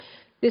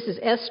This is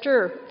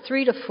Esther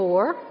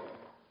 3-4.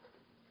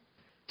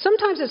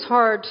 Sometimes it's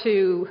hard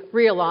to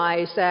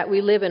realize that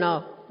we live in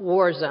a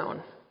war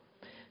zone,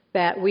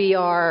 that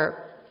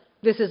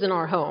this isn't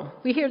our home.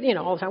 We hear,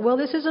 all the time, well,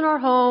 this isn't our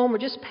home, we're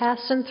just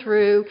passing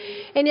through,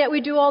 and yet we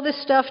do all this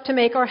stuff to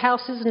make our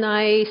houses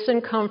nice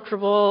and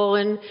comfortable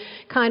and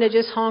kind of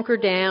just hunker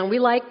down. We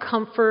like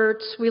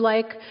comforts, we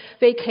like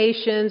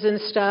vacations and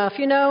stuff,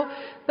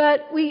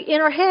 but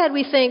in our head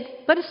we think,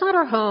 but it's not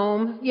our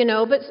home,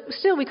 but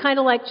still we kind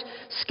of like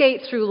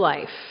skate through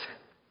life.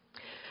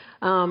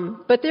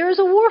 But there is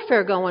a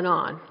warfare going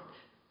on.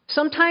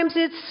 Sometimes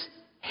it's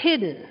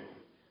hidden.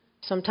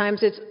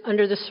 Sometimes it's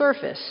under the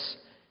surface,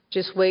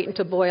 just waiting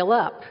to boil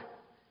up.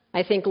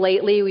 I think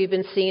lately we've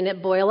been seeing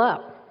it boil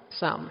up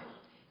some.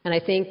 And I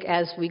think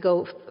as we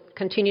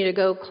continue to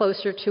go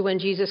closer to when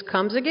Jesus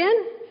comes again,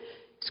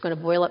 it's going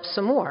to boil up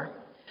some more.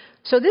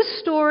 So this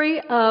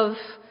story of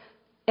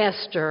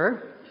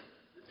Esther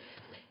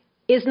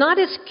is not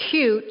as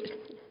cute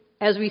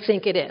as we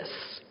think it is.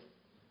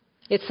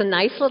 It's a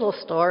nice little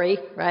story,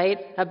 right,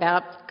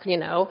 about,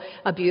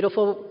 a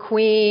beautiful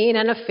queen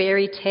and a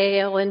fairy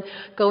tale and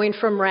going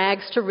from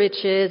rags to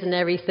riches and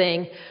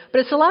everything.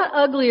 But it's a lot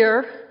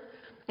uglier,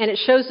 and it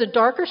shows the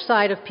darker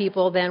side of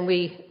people than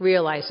we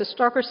realize, the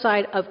darker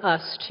side of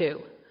us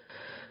too.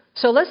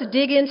 So let's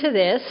dig into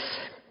this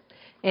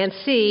and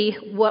see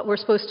what we're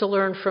supposed to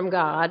learn from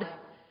God,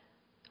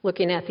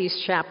 looking at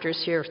these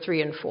chapters here,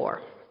 3 and 4.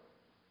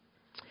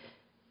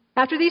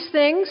 After these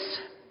things,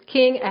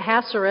 King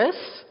Ahasuerus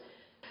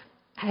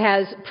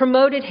has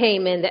promoted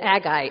Haman the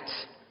Agagite,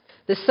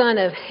 the son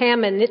of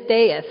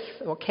Hammedatha,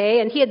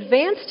 and he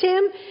advanced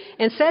him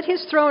and set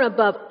his throne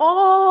above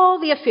all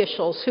the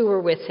officials who were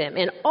with him,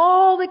 and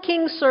all the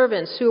king's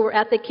servants who were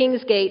at the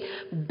king's gate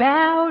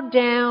bowed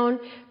down,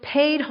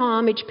 paid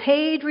homage,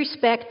 paid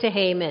respect to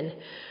Haman,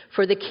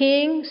 for the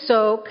king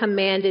so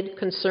commanded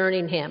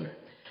concerning him.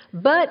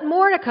 But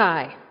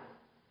Mordecai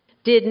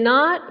did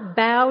not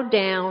bow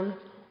down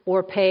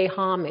or pay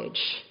homage.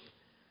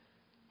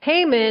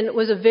 Haman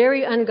was a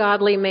very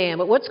ungodly man.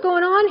 But what's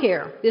going on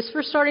here?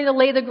 We're starting to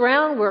lay the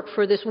groundwork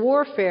for this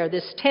warfare,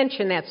 this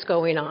tension that's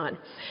going on.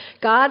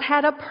 God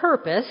had a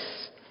purpose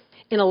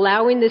in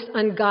allowing this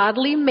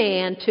ungodly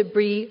man to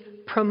be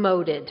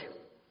promoted.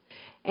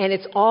 And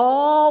it's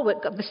all,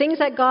 the things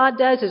that God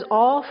does is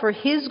all for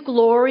His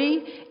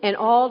glory and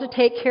all to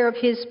take care of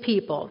His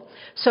people.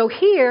 So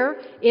here,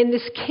 in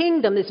this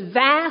kingdom, this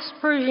vast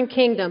Persian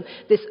kingdom,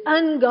 this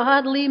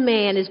ungodly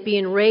man is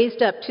being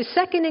raised up to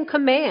second in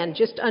command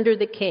just under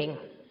the king.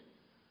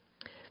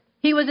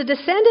 He was a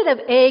descendant of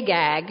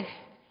Agag,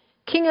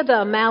 king of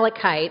the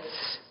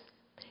Amalekites.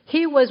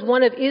 He was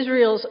one of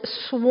Israel's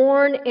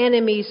sworn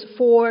enemies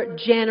for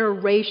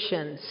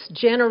generations.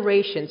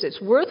 Generations. It's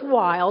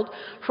worthwhile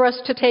for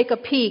us to take a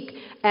peek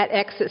at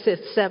Exodus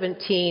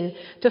 17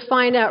 to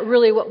find out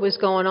really what was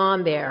going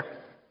on there.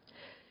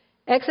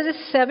 Exodus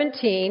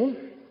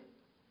 17,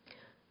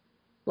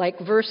 like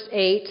verse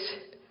 8,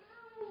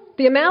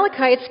 the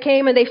Amalekites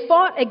came and they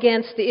fought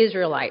against the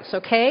Israelites,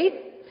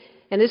 okay?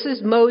 And this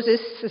is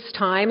Moses'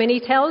 time, and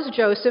he tells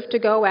Joseph to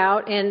go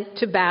out and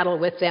to battle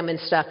with them and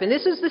stuff. And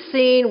this is the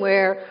scene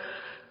where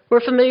we're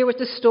familiar with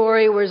the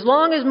story, where as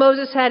long as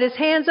Moses had his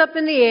hands up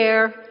in the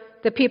air,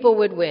 the people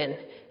would win.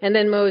 And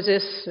then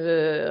Moses,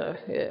 and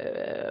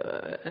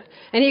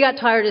he got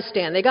tired of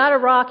standing. They got a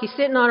rock, he's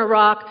sitting on a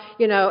rock,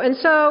 and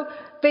so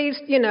they,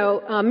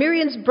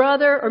 Miriam's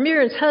brother, or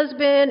Miriam's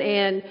husband,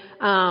 and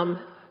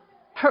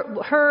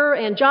her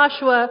and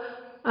Joshua,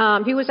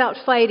 he was out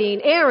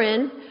fighting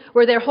Aaron,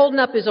 where they're holding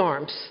up his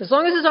arms. As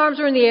long as his arms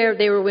were in the air,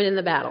 they were winning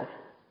the battle.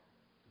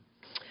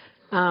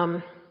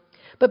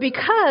 But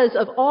because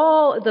of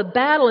all the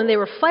battle, and they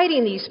were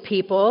fighting these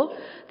people,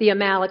 the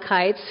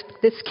Amalekites,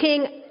 this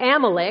king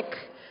Amalek,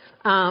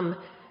 the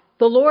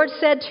Lord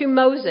said to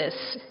Moses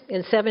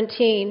in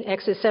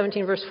Exodus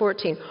 17, verse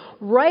 14,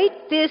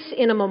 write this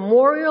in a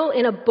memorial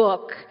in a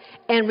book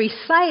and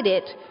recite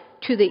it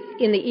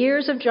in the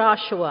ears of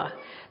Joshua,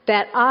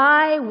 that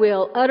I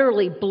will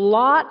utterly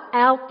blot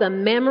out the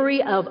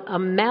memory of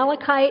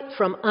Amalekite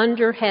from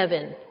under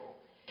heaven.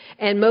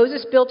 And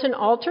Moses built an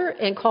altar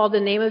and called the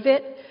name of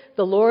it,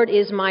 the Lord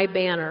is my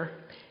banner.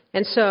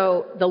 And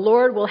so the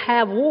Lord will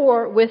have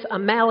war with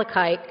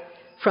Amalekite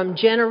from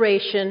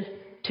generation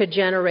to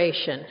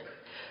generation.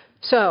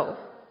 So,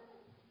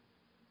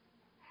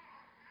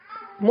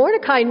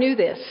 Mordecai knew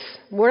this.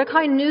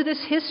 Mordecai knew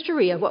this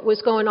history of what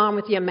was going on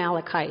with the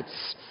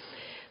Amalekites.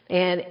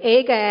 And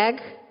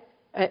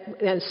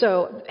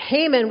so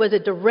Haman was a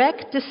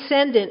direct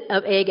descendant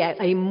of Agag,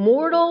 a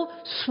mortal,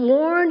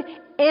 sworn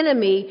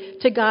enemy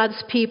to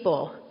God's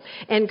people.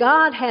 And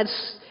God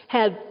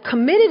had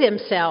committed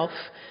himself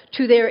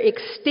to their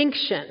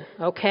extinction,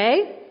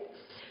 okay?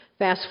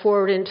 Fast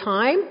forward in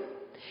time,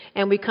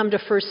 and we come to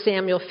 1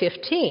 Samuel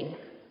 15,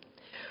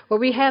 where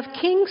we have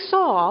King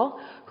Saul,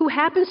 who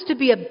happens to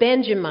be a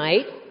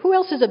Benjamite. Who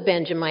else is a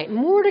Benjamite?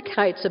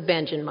 Mordecai's a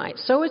Benjamite.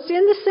 So it's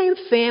in the same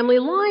family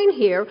line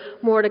here,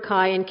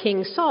 Mordecai and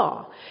King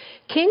Saul.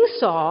 King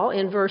Saul,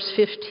 in verse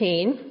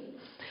 15,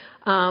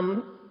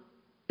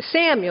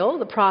 Samuel,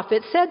 the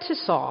prophet, said to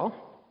Saul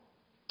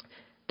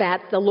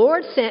that the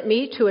Lord sent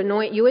me to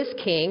anoint you as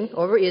king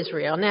over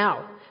Israel.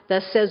 Now,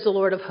 thus says the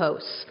Lord of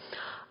hosts,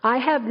 I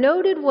have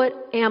noted what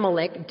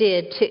Amalek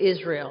did to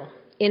Israel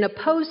in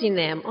opposing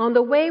them on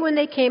the way when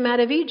they came out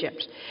of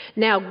Egypt.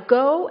 Now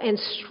go and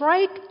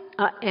strike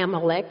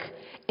Amalek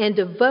and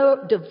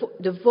devote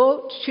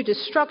to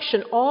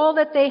destruction all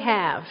that they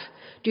have.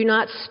 Do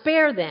not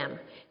spare them.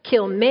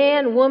 Kill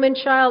man, woman,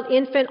 child,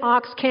 infant,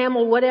 ox,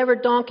 camel, whatever,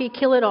 donkey,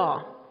 kill it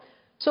all.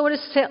 So what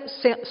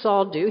does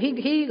Saul do?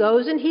 He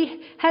goes and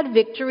he had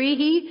victory.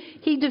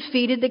 He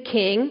defeated the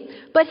king,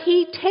 but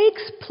he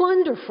takes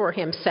plunder for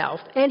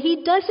himself, and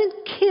he doesn't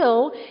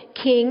kill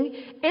King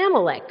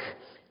Amalek.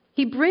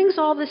 He brings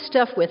all this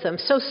stuff with him.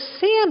 So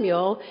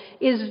Samuel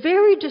is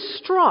very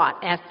distraught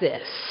at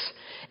this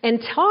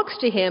and talks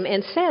to him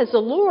and says, the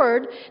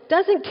Lord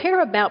doesn't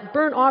care about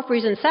burnt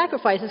offerings and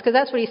sacrifices, because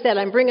that's what he said,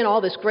 I'm bringing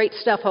all this great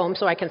stuff home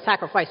so I can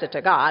sacrifice it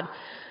to God.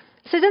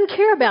 He says, doesn't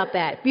care about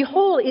that.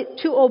 Behold,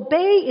 to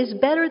obey is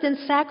better than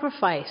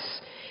sacrifice.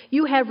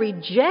 You have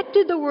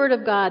rejected the word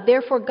of God,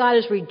 therefore God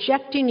is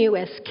rejecting you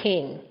as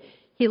king.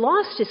 He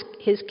lost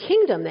his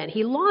kingdom then.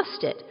 He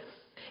lost it.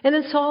 And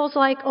then Saul's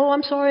like, oh,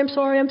 I'm sorry,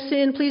 I'm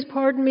sinned, please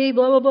pardon me,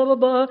 blah, blah, blah, blah,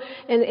 blah.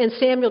 And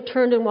Samuel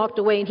turned and walked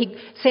away, and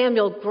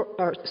Samuel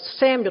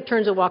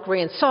turns and walks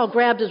away, and Saul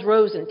grabs his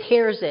rose and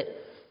tears it.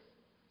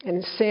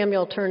 And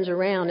Samuel turns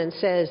around and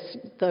says,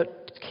 the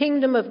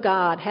kingdom of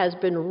God has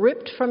been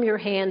ripped from your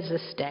hands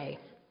this day.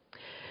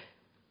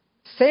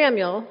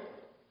 Samuel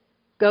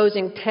goes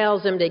and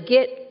tells him to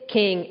get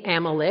King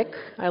Amalek.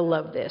 I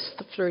love this,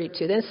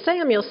 32. Then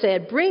Samuel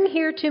said, bring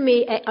here to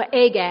me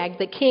Agag,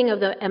 the king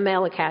of the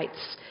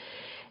Amalekites.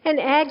 And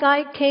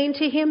Agag came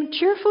to him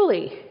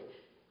cheerfully.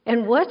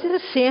 And what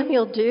does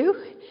Samuel do?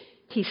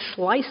 He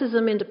slices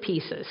them into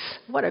pieces.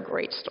 What a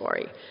great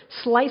story.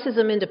 Slices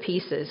them into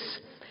pieces.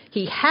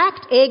 He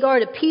hacked Agar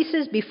to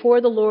pieces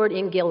before the Lord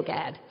in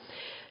Gilgad.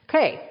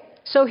 Okay,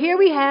 so here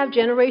we have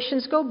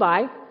generations go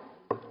by,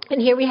 and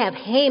here we have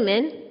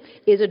Haman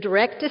is a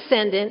direct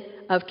descendant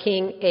of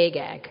King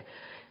Agag.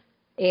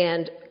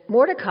 And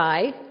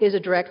Mordecai is a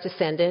direct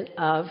descendant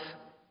of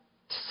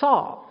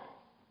Saul.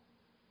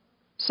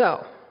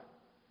 So,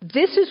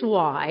 this is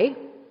why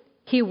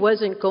he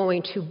wasn't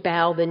going to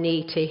bow the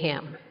knee to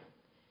him.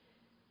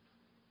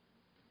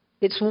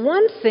 It's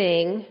one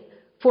thing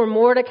for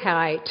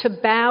Mordecai to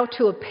bow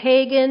to a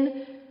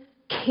pagan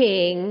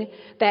king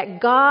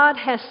that God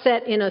has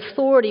set in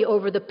authority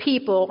over the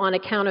people on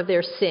account of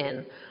their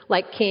sin,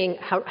 like King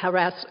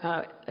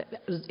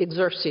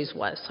Xerxes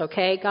was,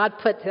 okay? God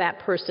put that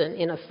person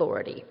in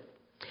authority.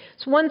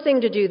 It's one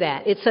thing to do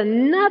that. It's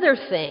another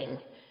thing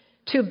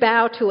to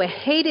bow to a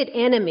hated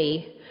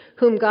enemy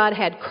whom God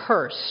had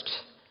cursed.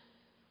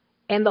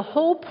 And the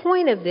whole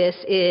point of this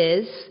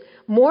is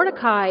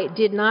Mordecai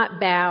did not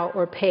bow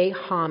or pay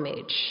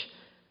homage.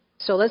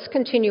 So let's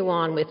continue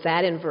on with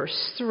that in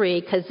verse 3,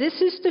 because this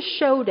is the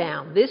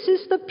showdown. This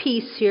is the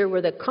piece here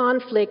where the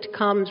conflict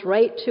comes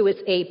right to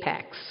its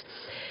apex.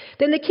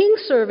 Then the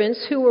king's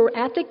servants who were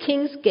at the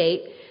king's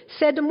gate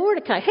said to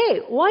Mordecai,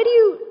 hey, why do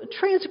you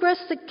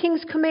transgress the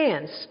king's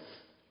commands?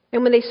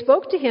 And when they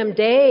spoke to him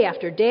day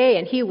after day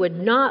and he would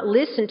not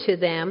listen to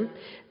them,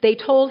 they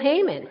told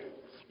Haman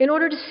in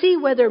order to see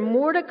whether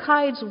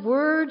Mordecai's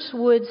words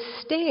would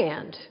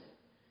stand.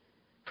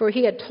 For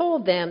he had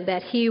told them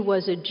that he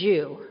was a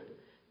Jew.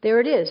 There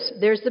it is.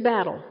 There's the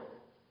battle.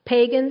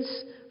 Pagans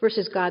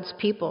versus God's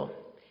people.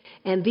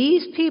 And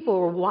these people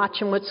were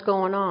watching what's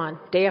going on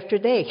day after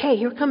day. Hey,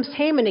 here comes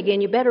Haman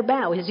again. You better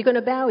bow. Is he going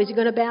to bow? Is he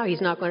going to bow?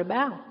 He's not going to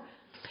bow.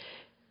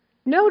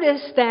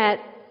 Notice that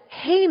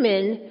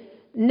Haman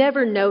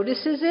never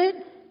notices it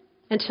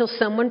until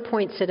someone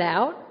points it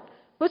out.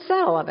 What's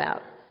that all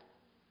about?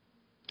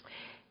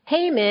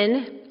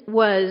 Haman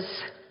was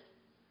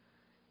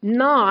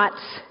not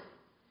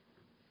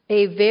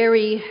a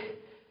very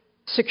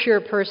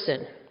secure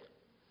person.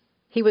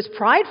 He was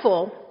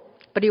prideful,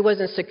 but he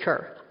wasn't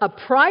secure. A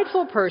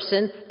prideful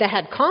person that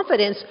had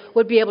confidence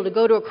would be able to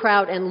go to a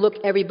crowd and look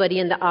everybody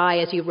in the eye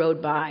as he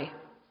rode by.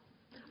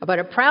 But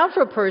a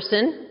proudful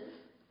person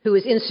who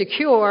is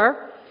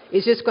insecure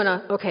is just going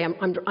to, okay,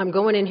 I'm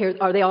going in here.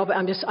 Are they all?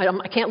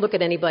 I can't look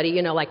at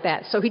anybody, like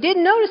that. So he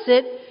didn't notice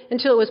it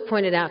until it was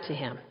pointed out to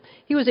him.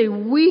 He was a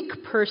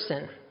weak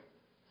person.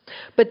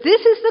 But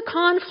this is the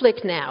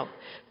conflict now.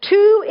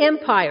 Two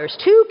empires,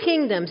 two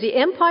kingdoms, the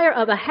empire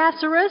of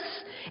Ahasuerus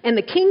and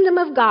the kingdom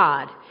of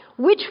God.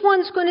 Which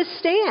one's going to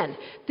stand?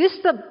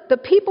 The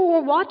people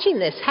were watching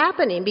this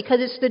happening because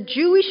it's the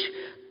Jewish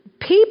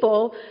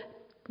people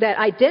that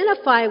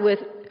identify with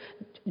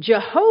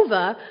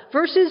Jehovah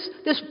versus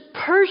this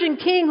Persian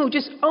king who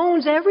just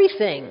owns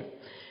everything.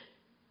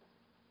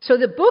 So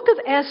the book of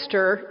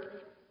Esther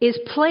is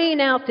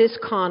playing out this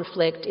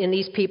conflict in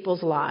these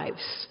people's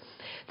lives.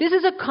 This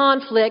is a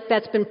conflict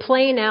that's been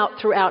playing out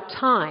throughout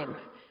time,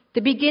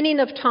 the beginning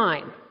of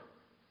time.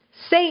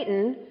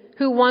 Satan,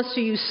 who wants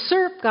to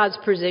usurp God's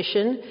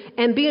position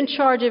and be in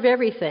charge of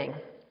everything.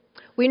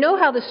 We know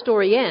how the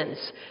story ends.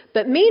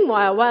 But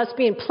meanwhile, while it's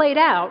being played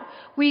out,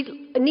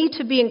 we need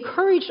to be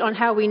encouraged on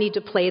how we need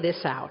to play this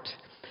out.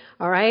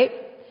 All right?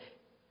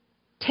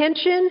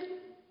 Tension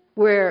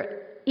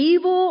where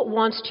evil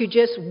wants to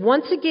just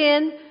once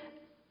again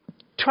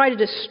try to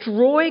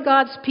destroy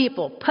God's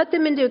people, put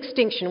them into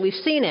extinction. We've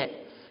seen it.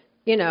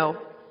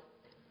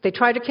 They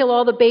tried to kill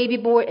all the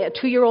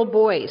 2-year-old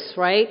boys,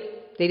 right?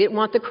 They didn't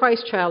want the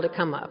Christ child to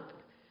come up.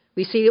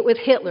 We see it with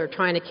Hitler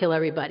trying to kill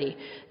everybody.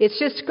 It's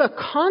just a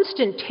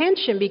constant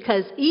tension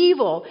because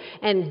evil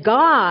and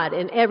God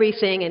and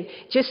everything, and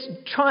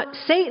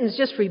Satan's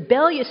just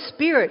rebellious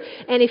spirit.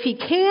 And if he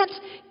can't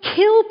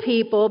kill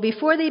people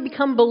before they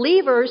become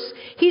believers,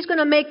 he's going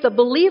to make the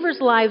believers'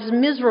 lives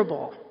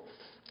miserable.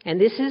 And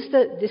this is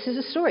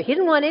the story. He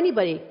didn't want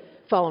anybody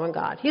following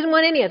God. He didn't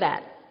want any of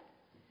that.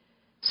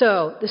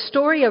 So the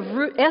story of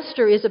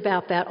Esther is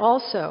about that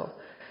also.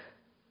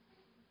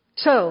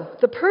 So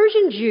the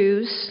Persian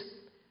Jews,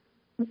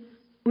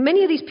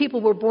 many of these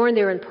people were born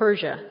there in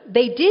Persia.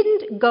 They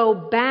didn't go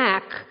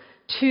back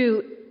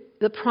to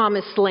the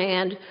promised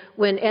land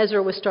when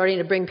Ezra was starting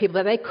to bring people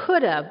back. They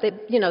could have.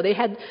 They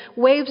had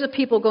waves of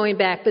people going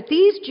back. But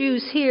these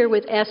Jews here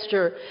with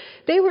Esther,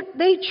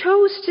 they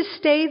chose to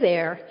stay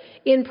there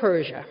in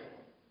Persia.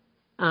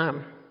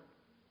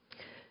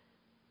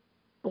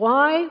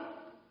 Why?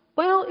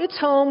 Well, it's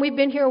home. We've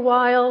been here a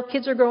while.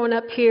 Kids are growing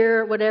up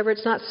here, whatever.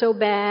 It's not so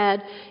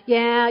bad.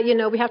 Yeah,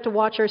 we have to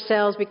watch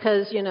ourselves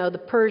because,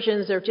 the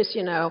Persians are just,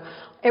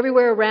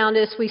 everywhere around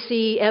us we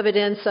see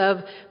evidence of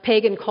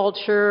pagan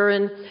culture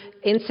and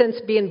incense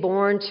being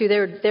born to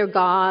their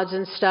gods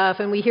and stuff.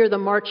 And we hear the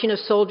marching of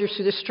soldiers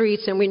through the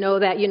streets, and we know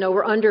that,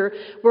 we're under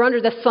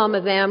the thumb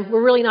of them.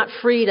 We're really not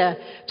free to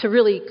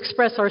really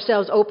express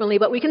ourselves openly,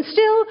 but we can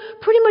still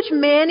pretty much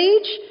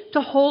manage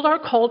to hold our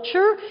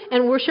culture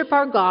and worship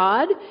our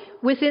God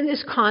within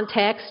this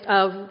context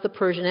of the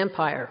Persian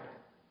Empire.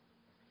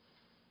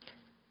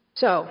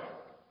 So,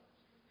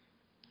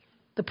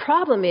 the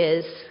problem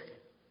is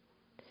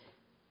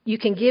you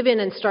can give in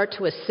and start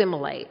to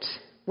assimilate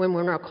when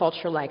we're in a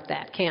culture like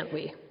that, can't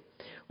we?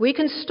 We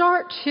can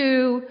start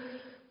to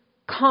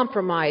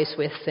compromise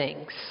with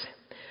things.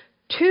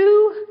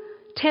 2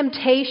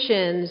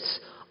 temptations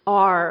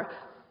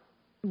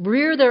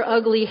rear their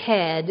ugly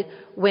head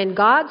when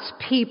God's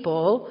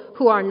people,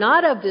 who are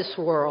not of this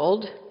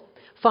world,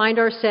 find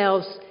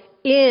ourselves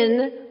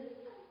in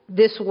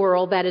this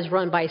world that is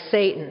run by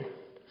Satan.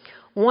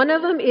 One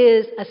of them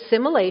is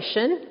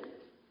assimilation,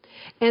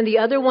 and the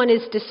other one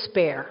is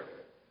despair.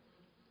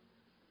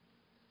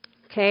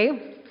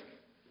 Okay?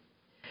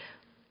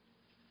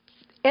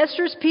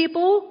 Esther's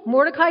people,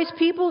 Mordecai's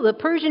people, the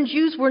Persian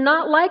Jews were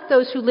not like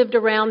those who lived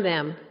around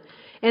them.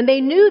 And they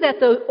knew that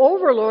the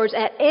overlords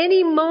at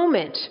any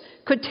moment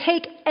could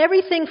take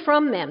everything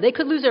from them. They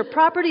could lose their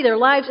property, their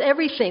lives,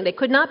 everything. They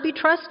could not be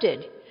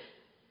trusted.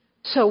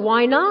 So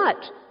why not?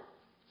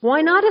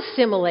 Why not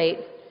assimilate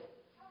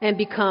and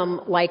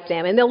become like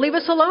them? And they'll leave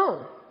us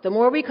alone. The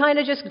more we kind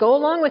of just go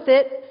along with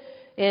it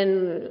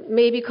and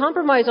maybe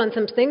compromise on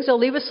some things, they'll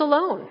leave us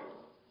alone.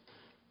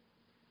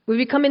 We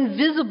become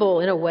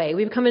invisible in a way.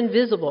 We become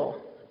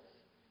invisible.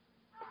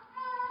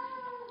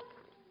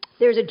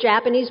 There's a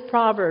Japanese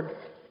proverb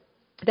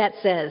that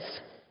says,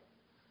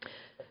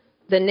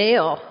 the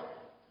nail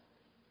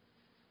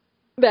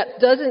that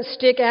doesn't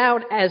stick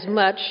out as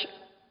much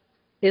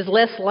is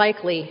less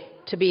likely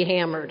to be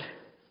hammered.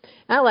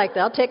 I like that.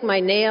 I'll take my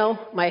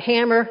nail, my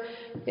hammer.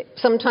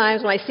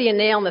 Sometimes when I see a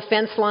nail on the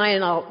fence line,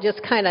 and I'll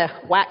just kind of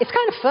whack. It's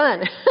kind of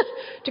fun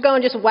to go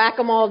and just whack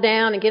them all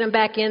down and get them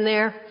back in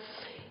there.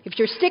 If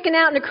you're sticking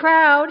out in the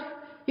crowd,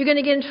 you're going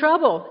to get in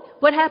trouble.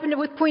 What happened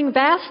with Queen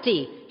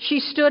Vashti? She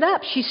stood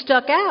up, she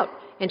stuck out,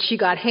 and she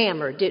got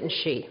hammered, didn't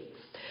she?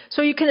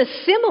 So you can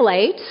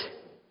assimilate,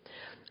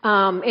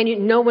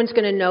 and no one's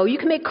going to know. You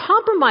can make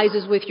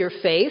compromises with your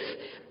faith,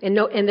 and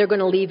they're going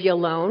to leave you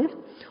alone.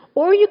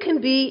 Or you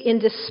can be in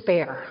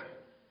despair.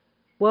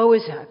 Woe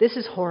is that? This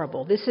is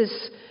horrible. This is,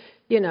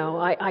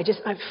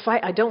 I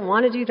fight. I don't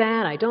want to do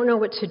that. I don't know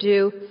what to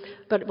do.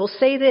 But we'll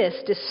say this: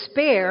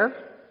 despair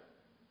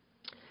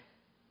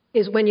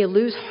is when you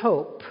lose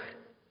hope.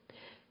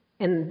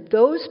 And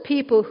those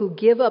people who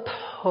give up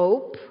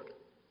hope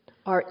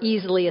are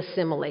easily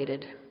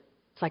assimilated.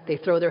 It's like they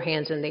throw their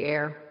hands in the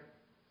air.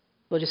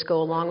 We'll just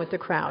go along with the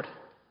crowd.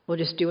 We'll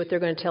just do what they're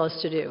going to tell us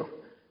to do.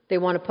 They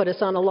want to put us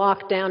on a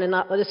lockdown and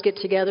not let us get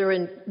together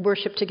and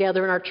worship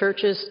together in our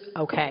churches.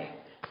 Okay,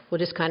 we'll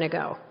just kind of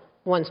go.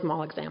 One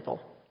small example.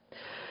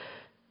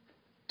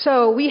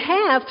 So we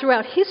have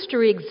throughout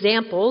history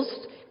examples,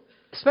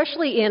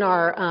 especially in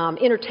our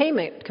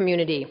entertainment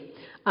community.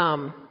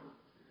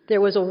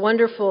 There was a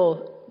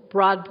wonderful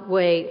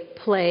Broadway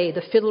play,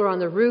 The Fiddler on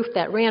the Roof,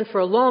 that ran for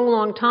a long,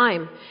 long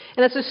time.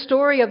 And it's a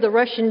story of the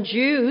Russian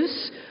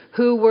Jews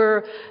who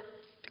were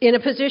in a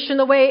position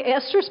the way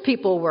Esther's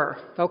people were,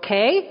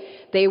 okay?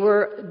 They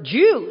were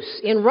Jews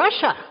in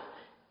Russia,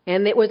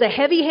 and it was a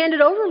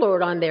heavy-handed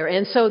overlord on there.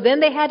 And so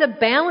then they had to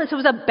balance. It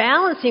was a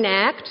balancing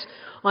act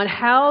on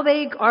how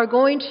they are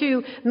going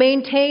to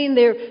maintain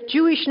their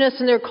Jewishness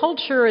and their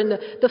culture and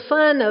the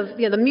fun of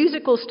the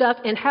musical stuff,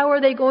 and how are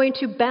they going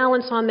to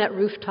balance on that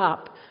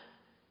rooftop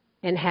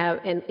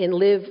and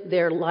live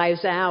their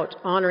lives out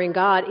honoring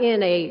God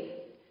in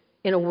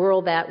a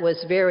world that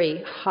was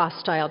very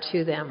hostile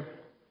to them.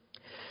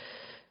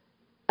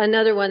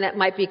 Another one that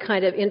might be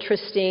kind of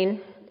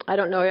interesting, I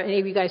don't know, are any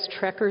of you guys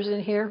trekkers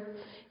in here?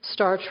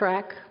 Star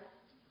Trek?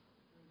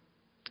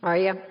 Are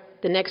you?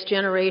 The Next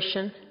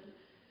Generation?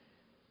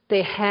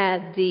 They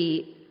had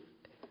the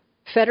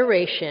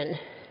Federation,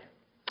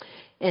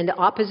 and the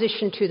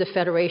opposition to the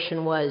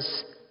Federation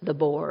was the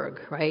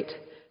Borg, right?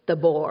 The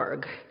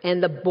Borg.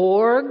 And the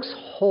Borg's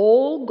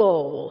whole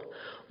goal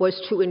was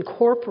to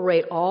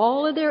incorporate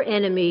all of their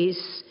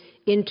enemies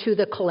into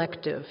the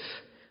collective,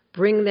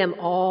 bring them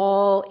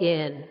all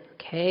in,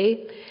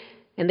 okay?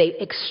 And they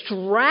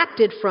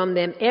extracted from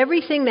them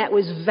everything that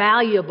was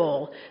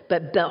valuable,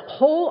 but the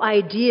whole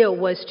idea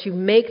was to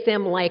make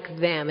them like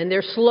them. And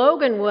their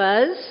slogan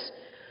was,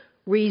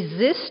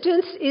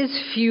 "Resistance is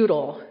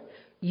futile.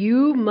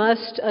 You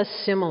must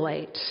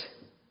assimilate."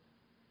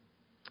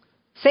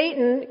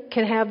 Satan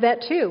can have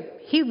that too.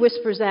 He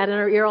whispers that in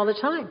our ear all the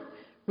time.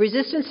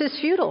 Resistance is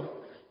futile.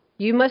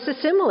 You must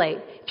assimilate.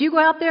 If you go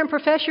out there and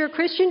profess you're a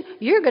Christian,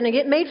 you're going to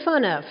get made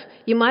fun of.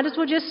 You might as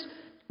well just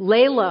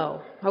lay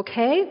low,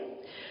 okay?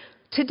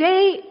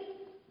 Today,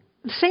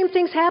 the same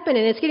thing's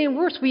happening. It's getting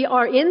worse. We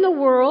are in the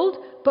world,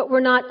 but we're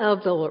not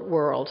of the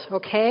world,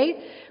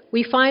 okay?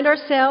 We find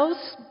ourselves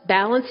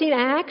balancing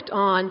act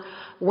on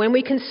when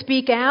we can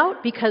speak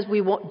out because we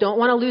don't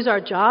want to lose our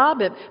job.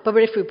 But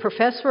if we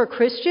profess we're a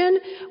Christian,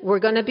 we're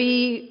going to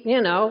be,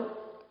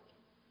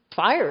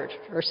 fired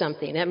or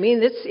something. I mean,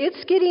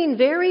 it's getting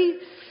very...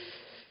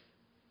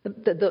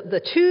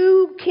 The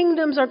two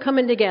kingdoms are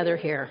coming together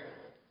here.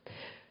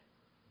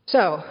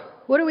 So,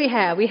 what do we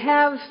have? We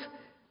have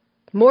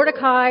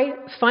Mordecai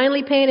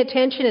finally paying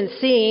attention and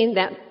seeing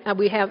that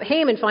we have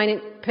Haman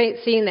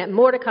seeing that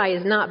Mordecai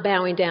is not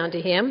bowing down to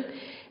him,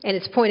 and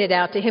it's pointed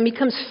out to him. He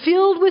becomes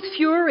filled with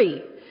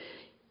fury,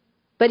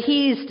 but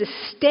he's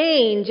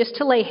disdained just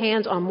to lay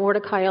hands on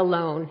Mordecai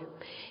alone.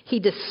 He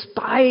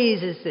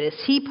despises this.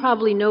 He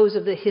probably knows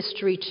of the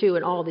history too,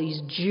 and all these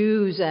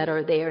Jews that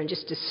are there, and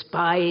just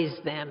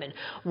despised them and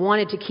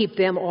wanted to keep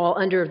them all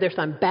under their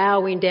thumb,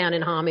 bowing down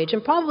in homage.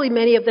 And probably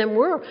many of them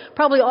were.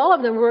 Probably all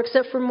of them were,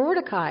 except for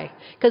Mordecai,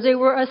 because they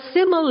were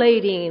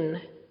assimilating.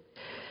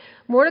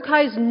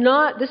 Mordecai's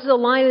not, this is a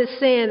line in the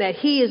sand that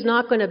he is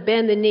not going to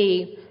bend the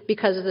knee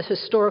because of the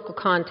historical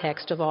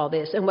context of all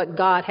this and what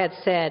God had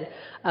said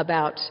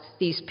about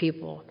these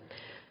people.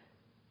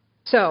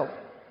 So,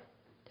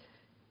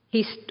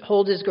 he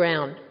holds his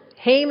ground.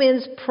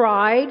 Haman's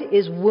pride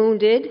is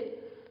wounded,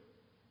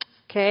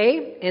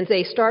 okay? And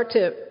they start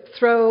to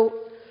throw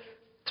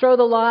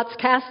the lots,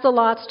 cast the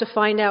lots to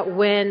find out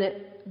when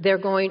they're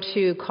going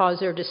to cause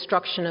their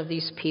destruction of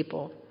these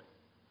people.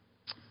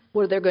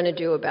 What are they going to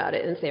do about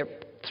it? And they're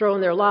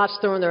throwing their lots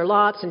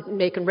and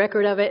making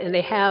record of it. And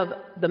they have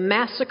the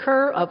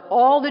massacre of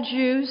all the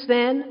Jews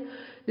then.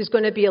 There's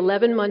going to be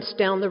 11 months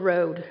down the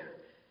road.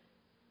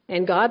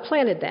 And God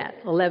planted that,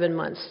 11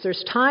 months.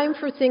 There's time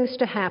for things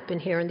to happen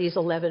here in these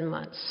 11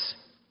 months.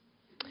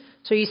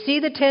 So you see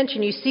the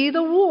tension, you see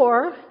the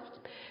war,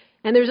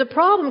 and there's a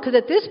problem because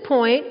at this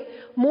point,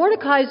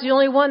 Mordecai is the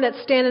only one that's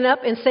standing up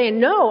and saying,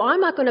 no, I'm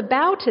not going to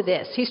bow to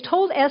this. He's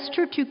told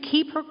Esther to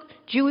keep her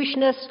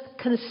Jewishness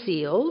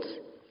concealed.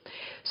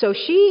 So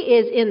she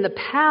is in the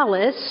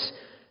palace,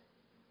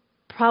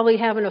 probably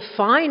having a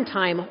fine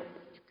time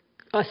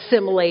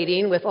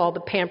assimilating with all the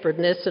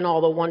pamperedness and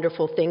all the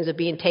wonderful things of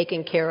being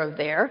taken care of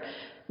there.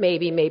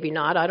 Maybe, maybe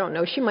not. I don't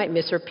know. She might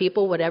miss her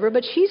people, whatever.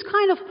 But she's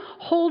kind of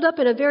holed up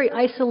in a very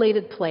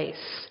isolated place.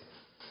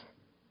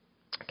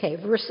 Okay,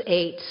 verse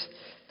 8.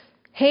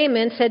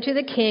 Haman said to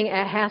the king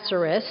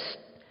Ahasuerus,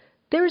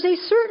 "There is a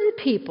certain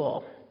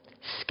people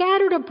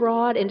scattered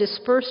abroad and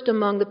dispersed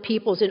among the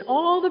peoples in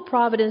all the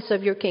province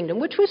of your kingdom,"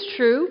 which was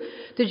true.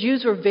 The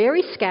Jews were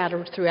very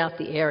scattered throughout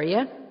the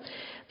area.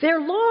 "Their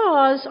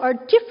laws are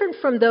different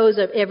from those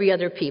of every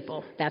other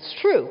people." That's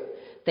true.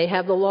 They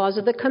have the laws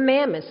of the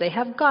commandments. They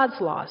have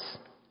God's laws.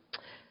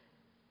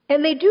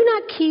 "And they do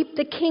not keep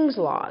the king's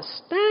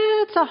laws."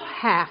 That's a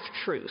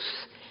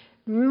half-truth.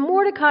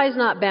 Mordecai's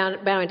not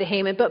bowing to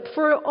Haman, but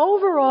for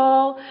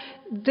overall,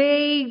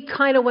 they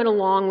kind of went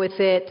along with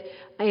it,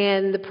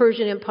 and the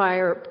Persian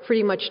Empire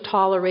pretty much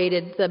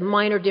tolerated the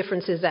minor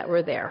differences that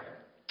were there.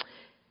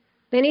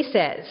 Then he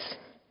says,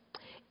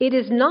 "It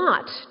is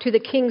not to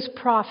the king's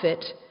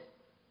profit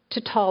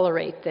to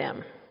tolerate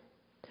them."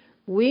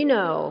 We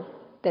know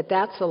that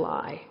that's a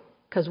lie,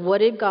 because what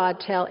did God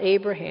tell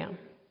Abraham?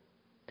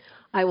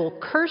 "I will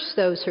curse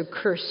those who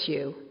curse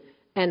you,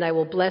 and I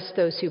will bless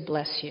those who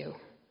bless you."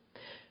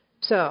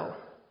 So,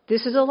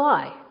 this is a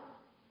lie.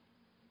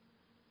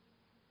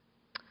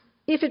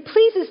 "If it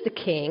pleases the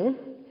king,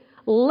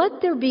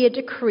 let there be a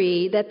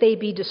decree that they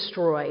be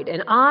destroyed,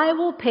 and I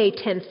will pay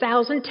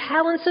 10,000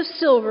 talents of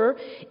silver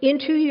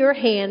into your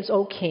hands,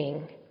 O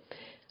king."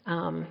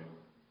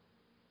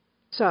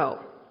 So,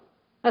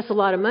 That's a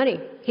lot of money.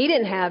 He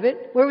didn't have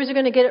it. Where was he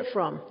going to get it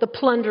from? The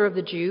plunder of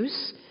the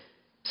Jews,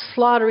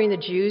 slaughtering the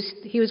Jews.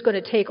 He was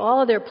going to take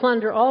all of their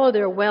plunder, all of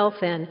their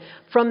wealth, and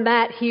from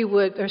that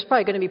there's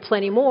probably going to be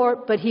plenty more,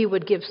 but he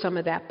would give some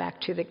of that back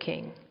to the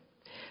king.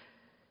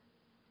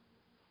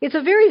 It's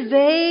a very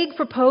vague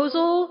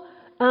proposal.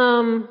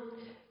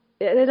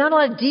 Not a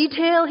lot of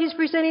detail he's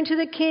presenting to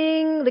the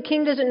king. The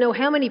king doesn't know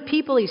how many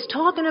people he's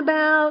talking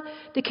about.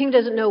 The king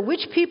doesn't know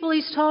which people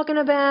he's talking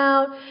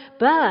about.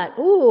 But,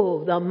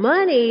 the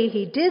money,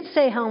 he did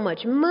say how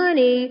much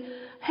money.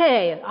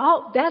 Hey,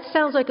 that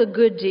sounds like a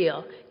good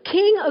deal.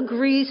 King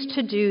agrees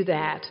to do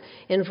that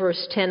in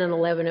verse 10 and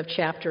 11 of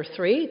chapter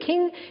 3.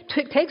 King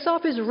takes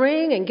off his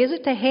ring and gives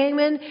it to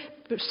Haman,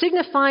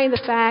 signifying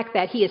the fact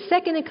that he is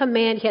second in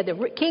command. He had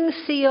the king's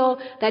seal,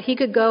 that he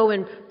could go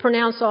and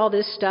pronounce all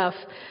this stuff.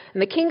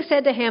 And the king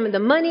said to Haman, the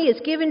money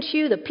is given to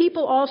you, the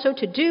people also,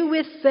 to do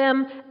with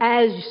them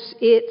as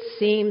it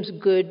seems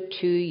good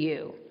to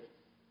you.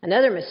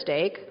 Another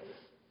mistake,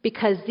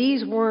 because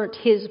these weren't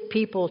his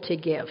people to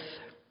give.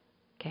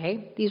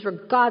 Okay? These were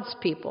God's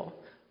people.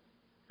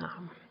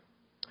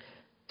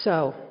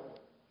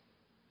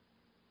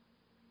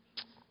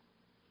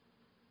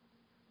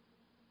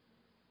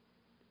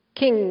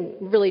 King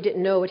really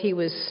didn't know what he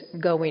was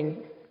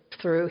going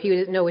through. He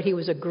didn't know what he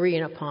was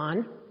agreeing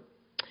upon.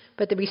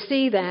 But we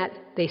see that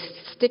they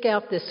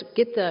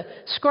get the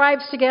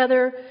scribes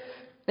together,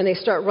 and they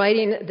start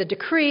writing the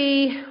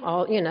decree.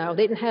 They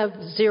didn't have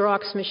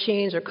Xerox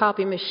machines or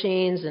copy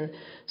machines, and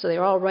so they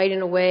were all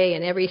writing away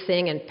and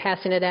everything and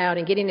passing it out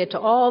and getting it to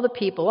all the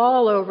people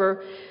all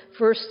over.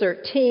 Verse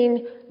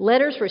 13,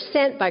 letters were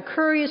sent by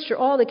couriers to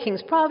all the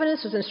king's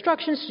provinces with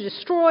instructions to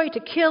destroy, to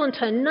kill, and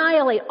to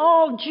annihilate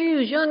all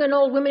Jews, young and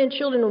old, women and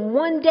children, in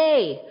one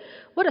day.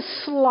 What a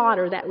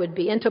slaughter that would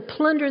be, and to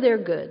plunder their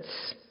goods.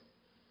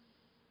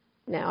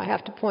 Now, I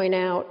have to point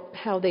out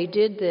how they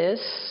did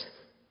this.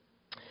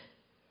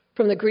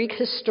 From the Greek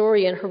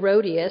historian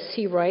Herodotus,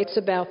 he writes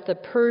about the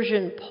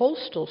Persian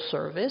postal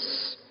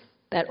service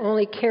that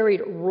only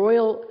carried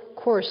royal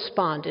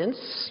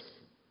correspondence.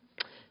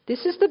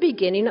 This is the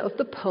beginning of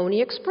the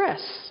Pony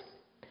Express.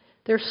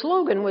 Their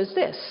slogan was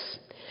this: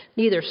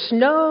 neither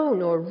snow,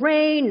 nor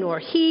rain, nor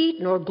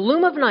heat, nor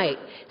gloom of night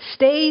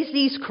stays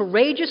these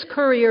courageous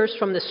couriers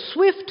from the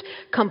swift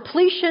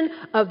completion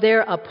of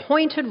their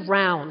appointed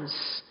rounds.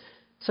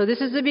 So this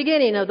is the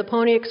beginning of the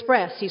Pony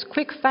Express, these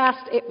quick,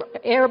 fast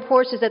Arab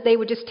horses that they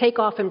would just take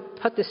off and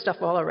put this stuff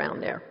all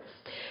around there.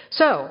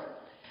 So,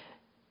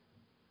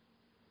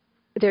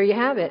 there you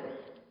have it.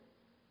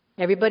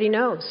 Everybody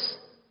knows.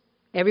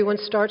 Everyone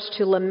starts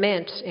to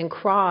lament and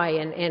cry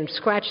and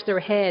scratch their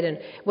head and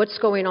what's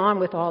going on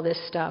with all this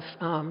stuff.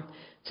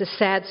 It's a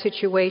sad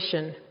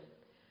situation.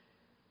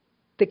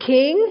 The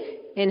king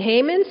and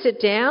Haman sit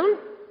down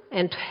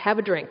and have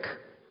a drink.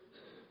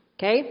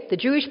 Okay? The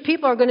Jewish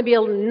people are going to be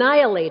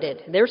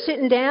annihilated. They're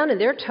sitting down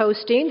and they're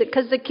toasting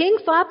because the king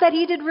thought that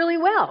he did really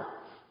well.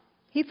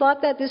 He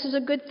thought that this is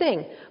a good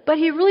thing. But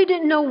he really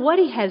didn't know what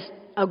he has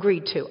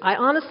agreed to. I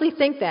honestly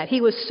think that. He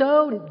was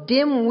so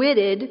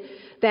dim-witted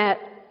that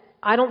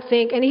I don't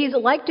think, and he's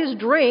liked his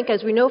drink,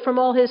 as we know from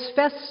all his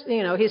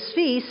his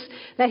feasts,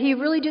 that he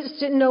really just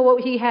didn't know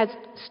what he had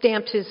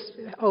stamped his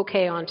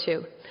okay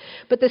onto.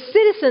 But the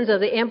citizens of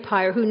the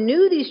empire who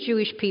knew these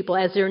Jewish people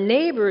as their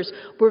neighbors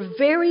were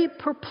very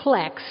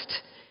perplexed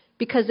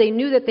because they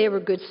knew that they were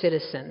good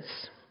citizens.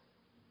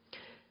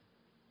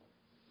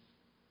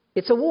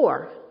 It's a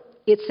war.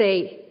 It's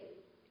a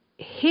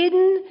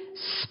hidden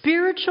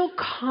spiritual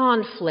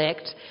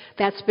conflict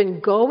that's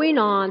been going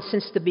on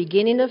since the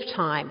beginning of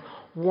time.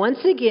 Once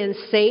again,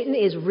 Satan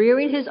is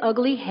rearing his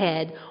ugly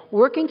head,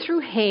 working through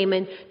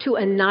Haman to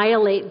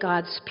annihilate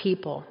God's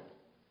people.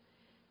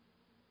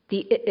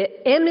 The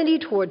enmity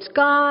towards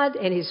God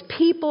and his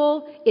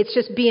people, it's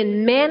just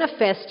being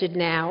manifested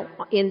now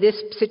in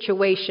this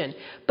situation.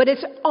 But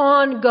it's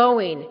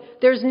ongoing.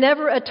 There's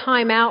never a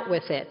time out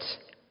with it.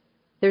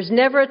 There's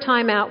never a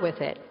time out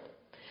with it.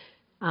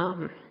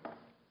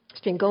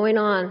 It's been going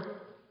on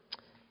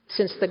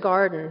since the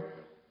garden.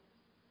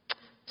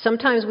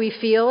 Sometimes we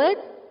feel it,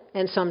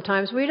 and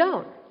sometimes we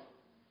don't.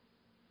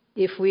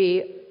 If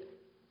we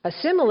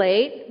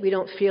assimilate, we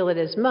don't feel it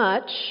as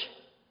much.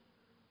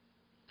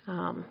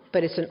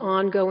 But it's an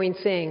ongoing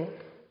thing,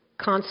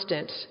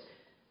 constant.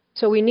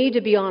 So we need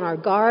to be on our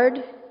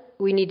guard.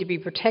 We need to be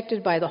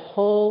protected by the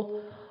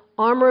whole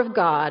armor of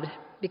God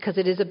because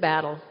it is a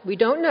battle. We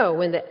don't know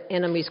when the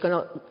enemy's going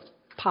to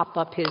pop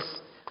up his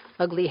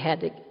ugly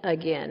head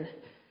again.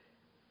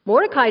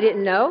 Mordecai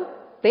didn't know.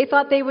 They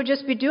thought they would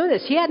just be doing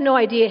this. He had no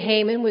idea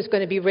Haman was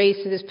going to be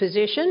raised to this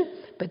position,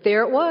 but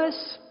there it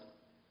was.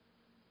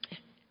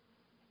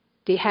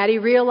 Had he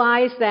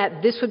realized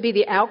that this would be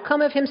the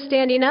outcome of him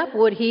standing up,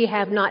 would he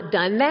have not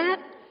done that?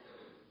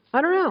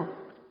 I don't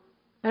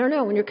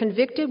know. When you're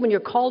convicted, when you're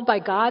called by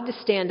God to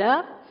stand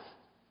up,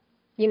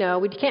 we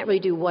can't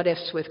really do what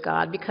ifs with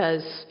God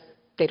because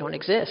they don't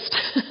exist.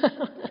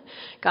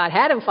 God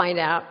had him find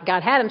out.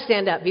 God had him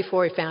stand up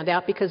before he found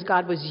out because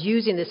God was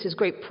using this as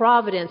great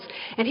providence.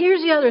 And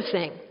here's the other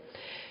thing.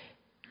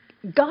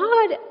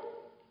 God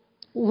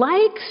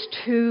likes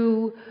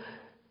to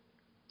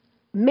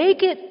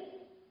make it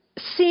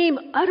seem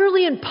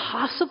utterly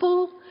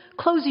impossible,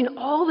 closing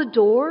all the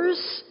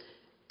doors.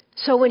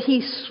 So when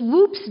he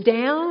swoops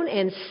down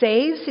and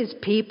saves his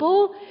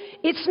people,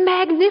 it's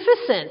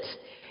magnificent.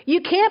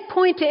 You can't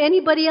point to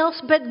anybody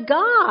else but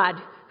God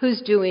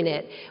who's doing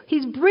it.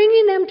 He's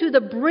bringing them to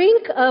the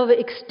brink of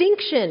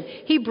extinction.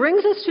 He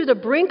brings us to the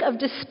brink of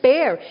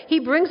despair.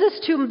 He brings us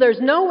to, there's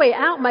no way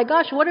out. My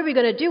gosh, what are we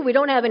going to do? We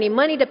don't have any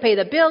money to pay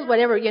the bills,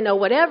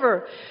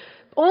 whatever.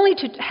 Only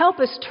to help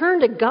us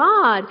turn to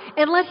God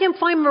and let him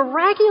find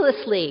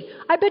miraculously.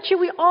 I bet you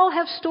we all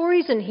have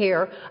stories in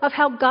here of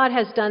how God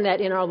has done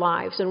that in our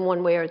lives in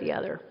one way or the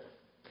other.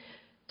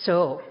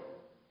 So,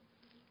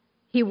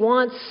 he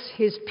wants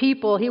his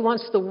people, he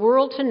wants the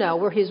world to know,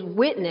 we're his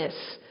witness,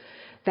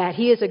 that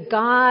he is a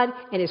God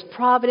and his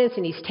providence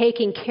and he's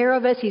taking care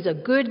of us. He's a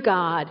good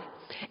God.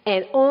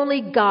 And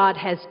only God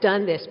has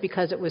done this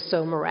because it was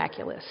so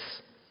miraculous.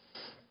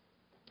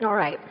 All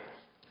right.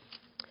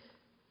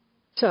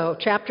 So,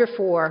 chapter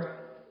 4,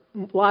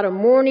 a lot of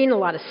mourning, a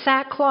lot of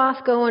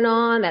sackcloth going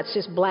on. That's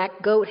just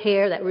black goat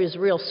hair that was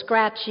real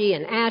scratchy,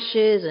 and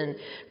ashes and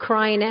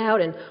crying out.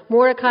 And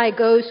Mordecai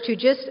goes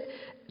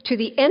to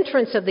the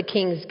entrance of the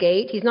king's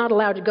gate. He's not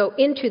allowed to go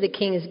into the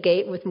king's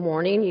gate with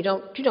mourning. You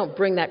don't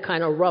bring that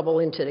kind of rubble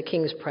into the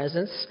king's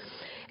presence.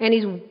 And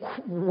he's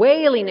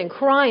wailing and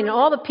crying. And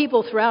all the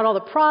people throughout all the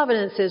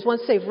provinces,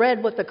 once they've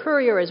read what the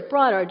courier has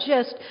brought, are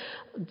just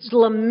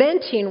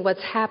lamenting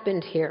what's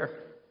happened here.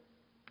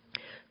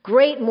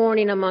 Great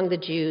mourning among the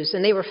Jews.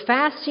 And they were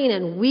fasting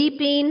and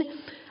weeping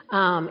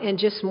and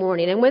just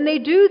mourning. And when they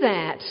do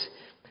that,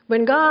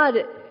 when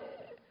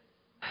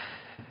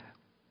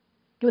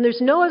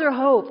there's no other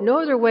hope,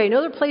 no other way, no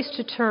other place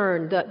to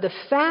turn, the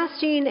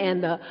fasting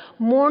and the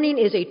mourning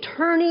is a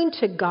turning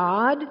to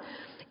God.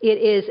 It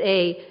is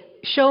a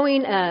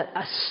showing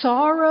a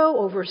sorrow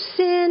over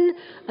sin,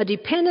 a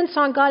dependence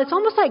on God. It's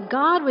almost like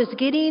God was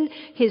getting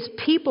his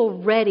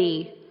people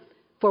ready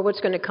for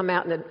what's going to come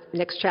out in the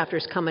next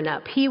chapters coming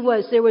up.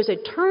 There was a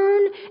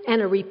turn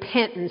and a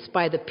repentance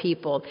by the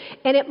people.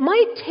 And it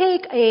might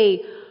take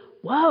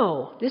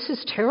whoa, this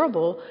is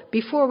terrible,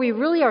 before we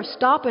really are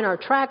stopping our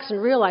tracks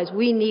and realize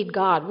we need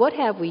God. What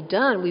have we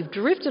done? We've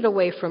drifted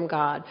away from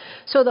God.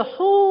 So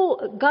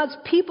God's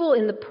people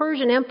in the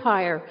Persian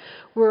Empire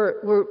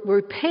were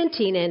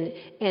repenting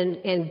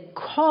and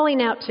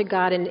calling out to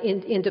God in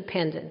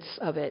independence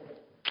of it.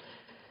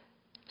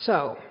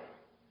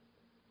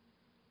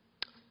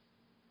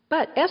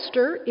 But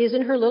Esther is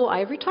in her little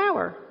ivory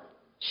tower.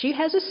 She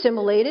has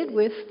assimilated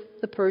with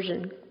the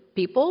Persian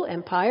people,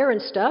 empire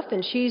and stuff,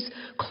 and she's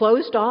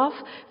closed off,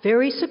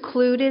 very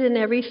secluded and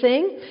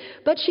everything.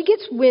 But she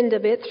gets wind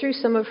of it through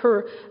some of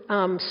her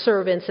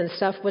servants and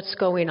stuff, what's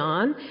going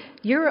on.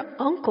 Your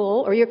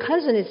uncle or your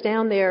cousin is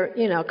down there,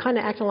 kind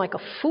of acting like a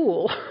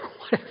fool,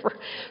 whatever.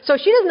 So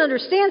she doesn't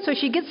understand, so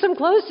she gets some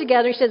clothes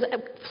together and she says,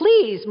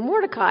 please,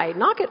 Mordecai,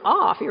 knock it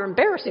off. You're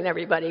embarrassing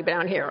everybody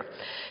down here.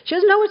 She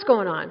doesn't know what's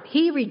going on.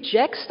 He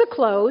rejects the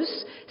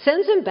clothes,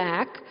 sends him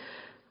back.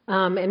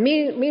 And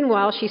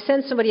meanwhile, she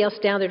sends somebody else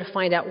down there to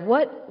find out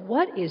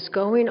what is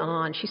going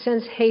on. She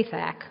sends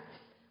Hathach,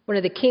 one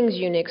of the king's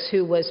eunuchs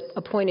who was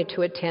appointed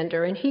to attend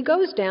her, and he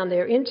goes down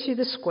there into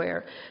the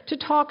square to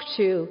talk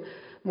to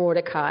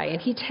Mordecai,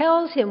 and he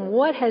tells him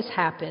what has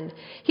happened.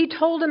 He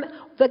told him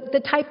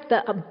the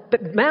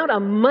amount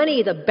of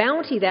money, the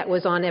bounty that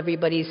was on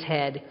everybody's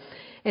head,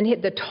 and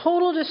the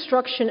total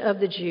destruction of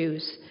the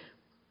Jews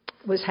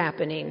was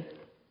happening.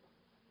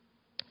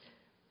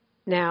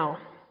 Now,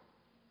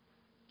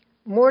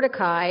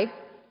 Mordecai,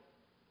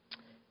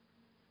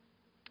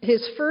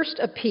 his first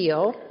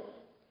appeal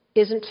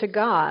isn't to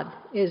God,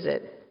 is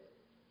it?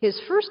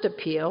 His first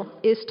appeal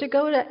is to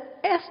go to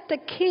the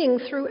king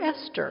through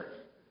Esther.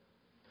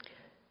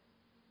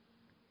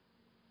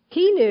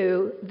 He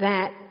knew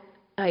that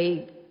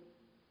a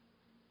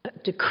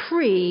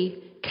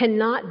decree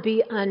cannot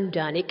be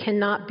undone. It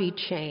cannot be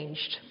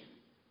changed.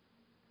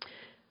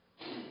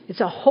 It's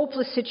a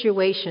hopeless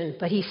situation,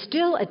 but he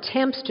still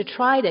attempts to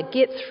try to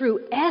get through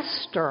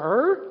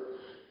Esther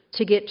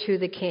to get to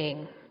the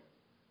king.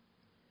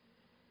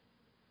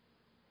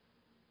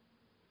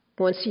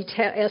 Once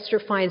Esther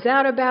finds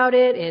out about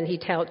it, and he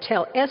tell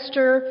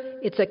Esther,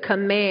 it's a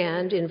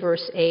command in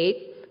verse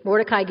 8.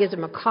 Mordecai gives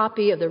him a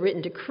copy of the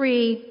written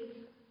decree.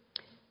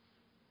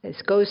 He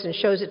goes and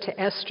shows it to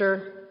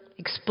Esther,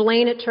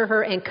 explain it to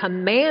her, and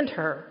command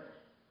her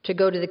to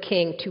go to the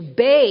king to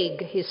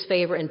beg his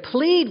favor and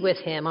plead with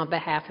him on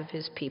behalf of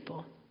his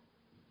people.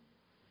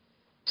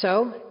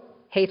 So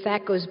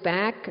Hathach goes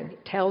back and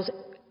tells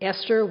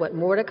Esther what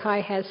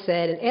Mordecai has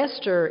said. And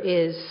Esther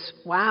is,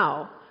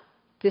 wow,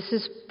 this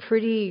is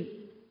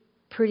pretty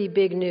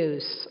big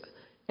news.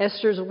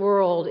 Esther's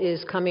world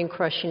is coming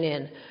crushing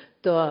in.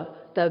 The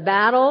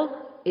battle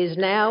is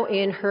now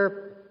in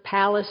her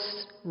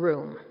palace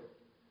room.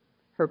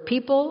 Her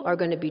people are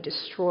going to be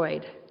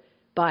destroyed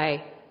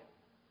by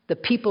the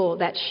people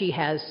that she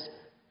has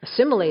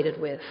assimilated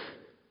with.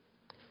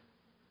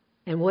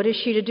 And what is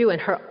she to do?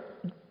 And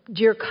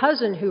dear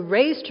cousin who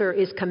raised her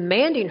is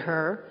commanding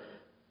her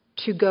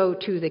to go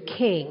to the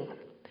king.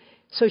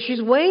 So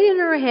she's weighing in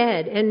her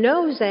head and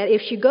knows that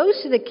if she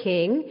goes to the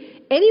king,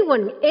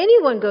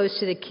 anyone goes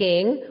to the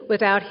king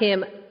without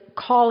him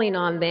calling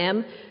on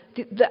them,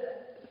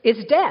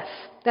 it's death.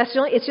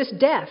 It's just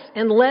death,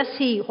 unless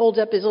he holds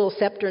up his little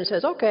scepter and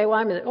says, okay,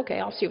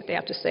 I'll see what they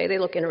have to say. They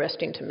look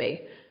interesting to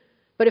me.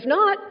 But if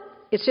not,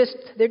 it's just,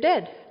 they're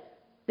dead.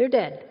 They're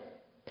dead.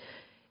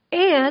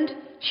 And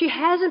she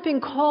hasn't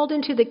been called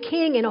into the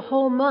king in a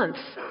whole month.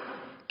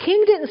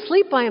 King didn't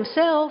sleep by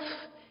himself.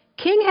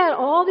 King had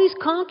all these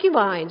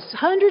concubines,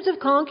 hundreds of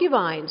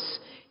concubines.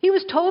 He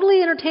was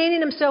totally entertaining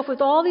himself with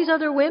all these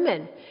other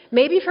women.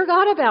 Maybe he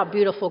forgot about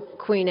beautiful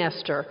Queen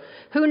Esther.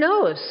 Who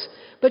knows?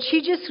 But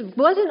she just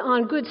wasn't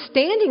on good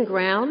standing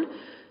ground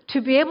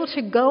to be able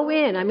to go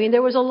in. I mean,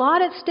 there was a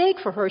lot at stake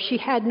for her. She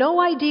had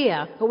no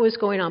idea what was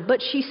going on.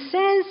 But she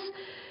says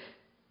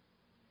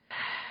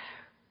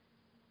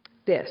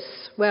this.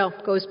 Well,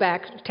 goes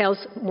back, tells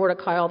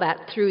Mordecai all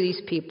that through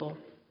these people.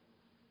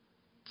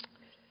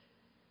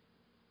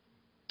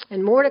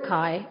 And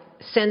Mordecai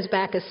sends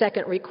back a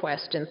second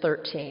request in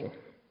 13.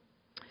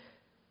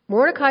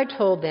 Mordecai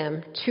told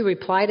them to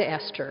reply to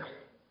Esther,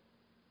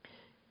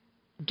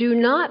 do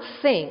not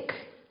think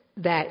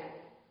that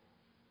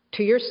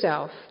to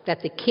yourself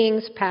that the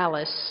king's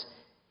palace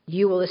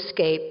you will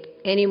escape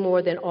any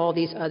more than all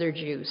these other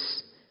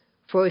Jews.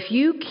 For if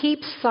you keep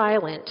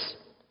silent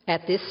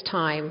at this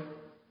time,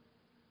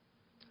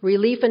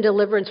 relief and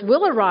deliverance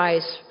will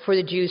arise for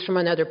the Jews from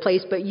another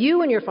place, but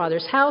you and your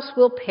father's house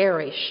will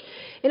perish.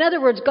 In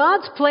other words,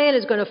 God's plan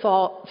is going to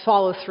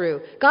follow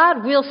through.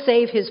 God will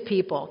save his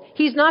people.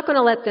 He's not going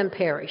to let them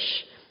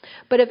perish.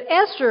 But if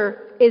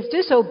Esther is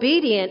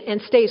disobedient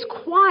and stays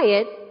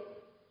quiet,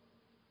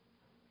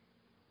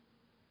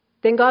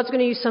 then God's going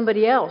to use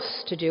somebody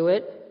else to do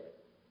it,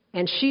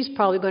 and she's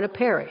probably going to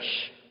perish.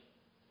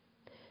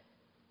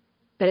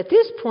 But at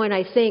this point,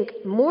 I think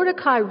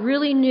Mordecai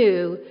really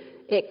knew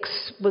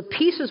the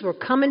pieces were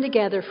coming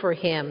together for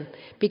him,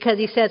 because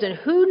he says, and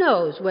who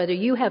knows whether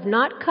you have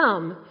not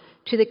come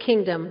to the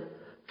kingdom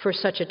for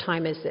such a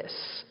time as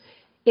this.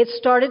 It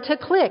started to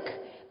click.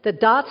 The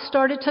dots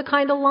started to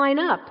kind of line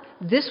up.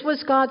 This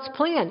was God's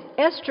plan.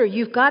 Esther,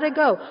 you've got to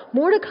go.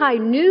 Mordecai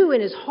knew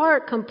in his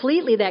heart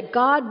completely that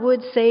God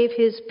would save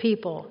his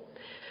people.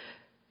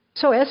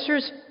 So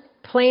Esther's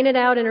playing it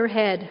out in her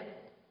head.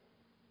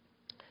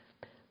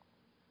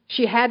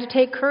 She had to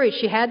take courage.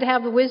 She had to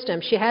have the wisdom.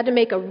 She had to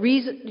make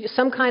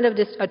some kind of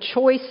a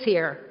choice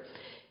here.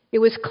 It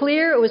was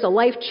clear it was a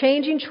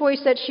life-changing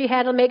choice that she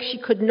had to make. She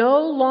could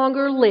no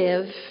longer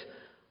live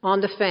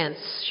on the fence.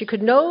 She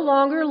could no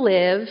longer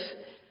live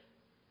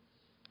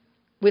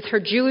with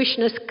her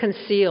Jewishness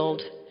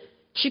concealed.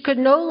 She could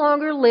no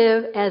longer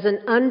live as an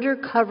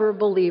undercover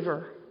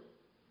believer.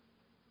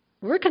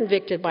 We're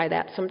convicted by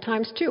that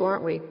sometimes too,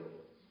 aren't we?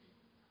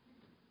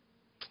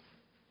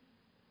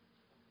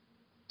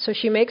 So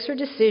she makes her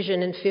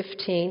decision in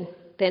 15.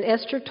 Then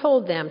Esther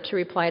told them to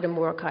reply to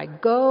Mordecai,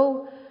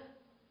 go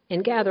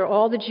and gather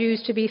all the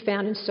Jews to be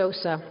found in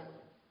Susa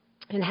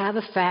and have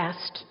a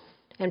fast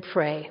and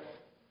pray.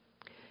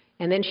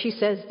 And then she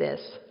says this,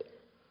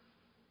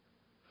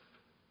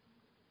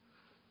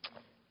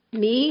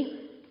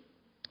 me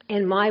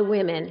and my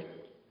women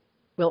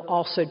will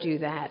also do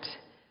that.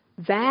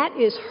 That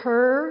is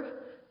her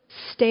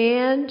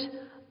stand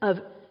of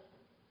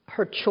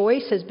her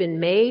choice has been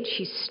made.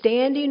 She's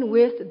standing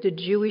with the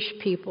Jewish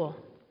people.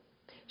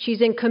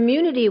 She's in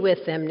community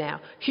with them now.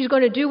 She's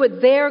going to do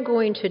what they're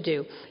going to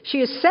do. She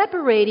is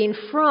separating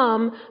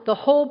from the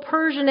whole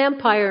Persian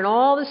Empire and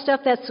all the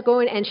stuff that's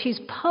going, and she's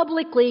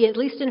publicly, at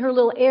least in her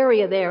little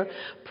area there,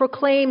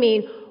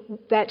 proclaiming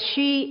that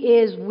she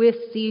is with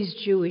these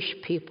Jewish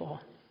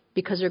people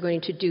because they're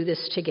going to do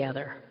this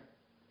together.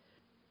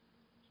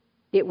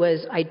 It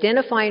was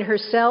identifying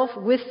herself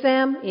with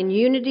them in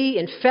unity,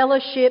 in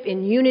fellowship,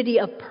 in unity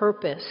of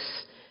purpose.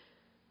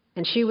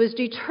 And she was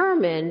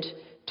determined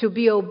to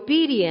be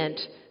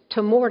obedient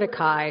to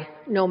Mordecai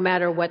no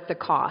matter what the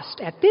cost.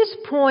 At this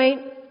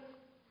point,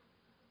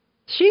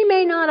 she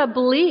may not have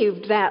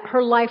believed that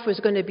her life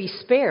was going to be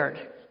spared,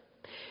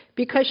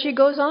 because she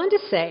goes on to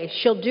say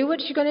she'll do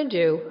what she's going to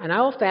do, and I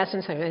will fast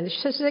and say, and she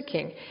says to the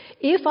king,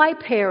 if I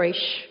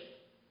perish,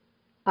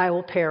 I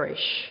will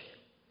perish.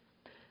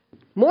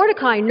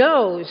 Mordecai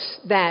knows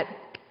that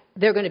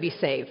they're going to be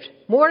saved.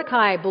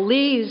 Mordecai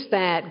believes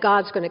that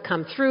God's going to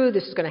come through.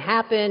 This is going to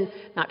happen.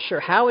 Not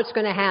sure how it's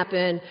going to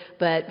happen,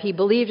 but he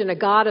believed in a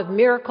God of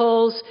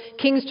miracles.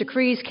 King's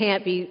decrees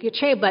can't be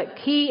changed, but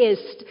his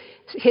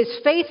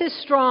faith is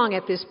strong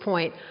at this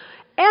point.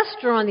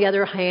 Esther, on the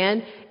other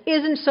hand,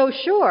 isn't so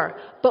sure.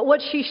 But what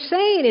she's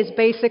saying is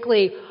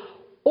basically,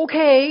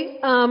 okay,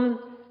 I'm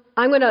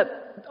going to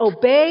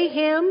obey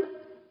him,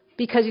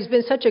 because he's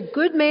been such a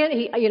good man,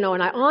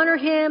 and I honor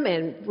him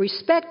and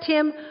respect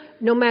him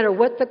no matter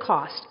what the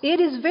cost.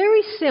 It is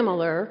very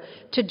similar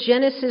to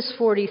Genesis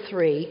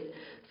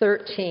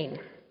 43:13.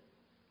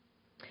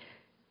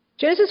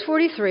 Genesis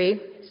 43,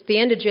 it's the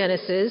end of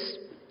Genesis.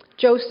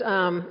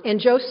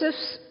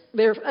 Joseph's,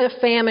 there's a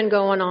famine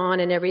going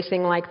on and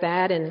everything like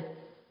that, and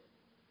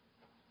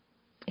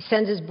he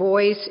sends his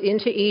boys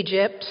into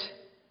Egypt.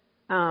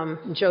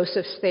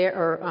 Joseph's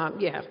there,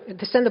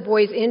 to send the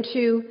boys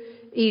into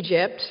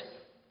Egypt,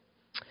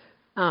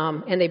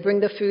 and they bring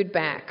the food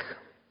back.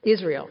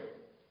 Israel.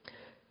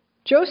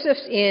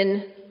 Joseph's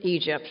in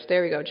Egypt.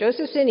 There we go.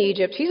 Joseph's in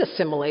Egypt. He's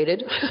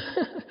assimilated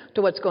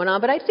to what's going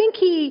on, but I think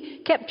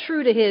he kept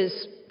true to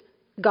his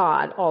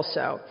God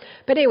also.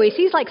 But anyways,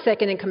 he's like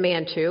second in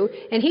command too,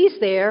 and he's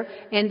there,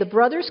 and the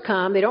brothers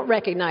come. They don't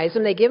recognize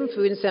him. They give him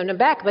food and send him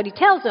back, but he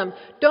tells them,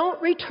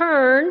 don't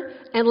return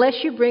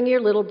unless you bring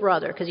your little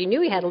brother, because he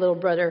knew he had a little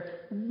brother,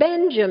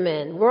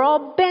 Benjamin. We're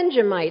all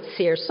Benjamites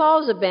here.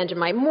 Saul's a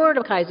Benjamite.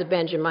 Mordecai's a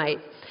Benjamite.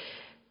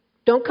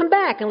 Don't come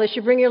back unless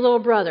you bring your little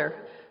brother.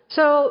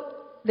 So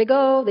they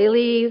go, they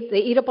leave, they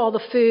eat up all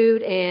the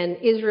food, and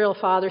Israel's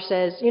father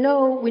says, we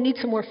need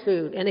some more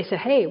food. And they say,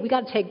 hey, we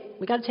got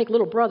to take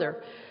little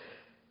brother.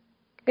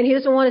 And he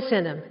doesn't want to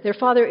send him. Their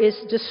father is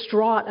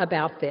distraught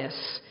about this.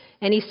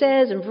 And he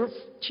says in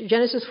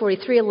Genesis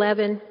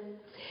 43:11,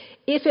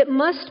 if it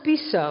must be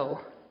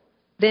so,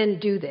 then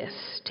do this.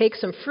 Take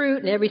some fruit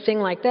and everything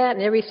like that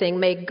and everything.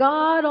 May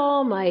God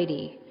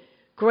Almighty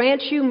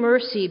grant you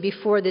mercy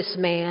before this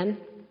man,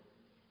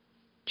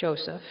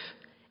 Joseph,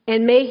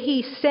 and may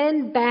he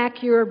send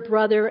back your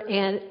brother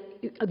and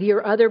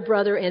your other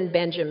brother and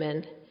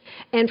Benjamin.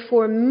 And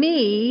for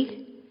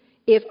me,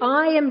 if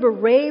I am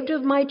bereaved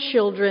of my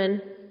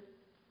children,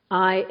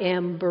 I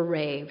am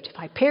bereaved. If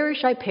I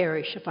perish, I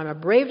perish. If I'm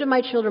bereaved of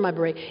my children, I'm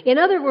bereaved. In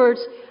other words,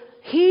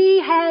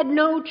 he had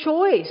no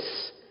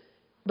choice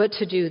but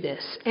to do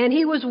this. And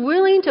he was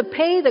willing to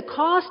pay the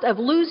cost of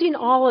losing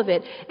all of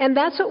it. And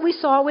that's what we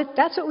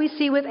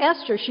see with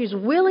Esther. She's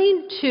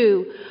willing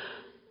to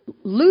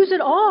lose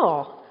it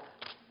all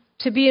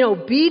to be in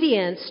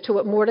obedience to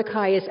what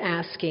Mordecai is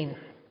asking.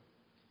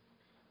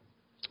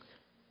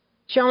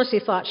 She honestly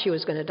thought she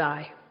was going to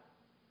die.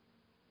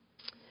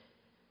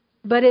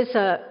 But it's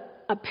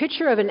a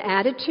picture of an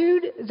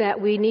attitude that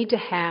we need to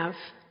have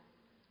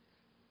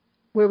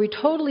where we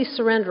totally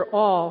surrender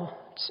all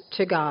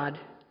to God.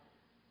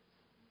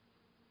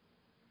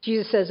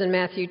 Jesus says in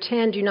Matthew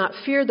 10, do not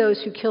fear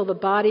those who kill the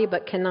body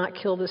but cannot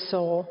kill the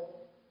soul.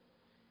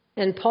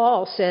 And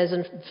Paul says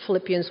in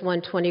Philippians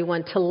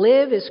 1:21, to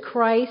live is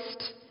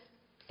Christ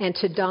and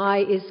to die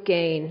is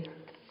gain.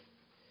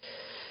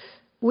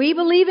 We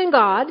believe in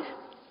God.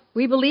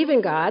 We believe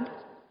in God.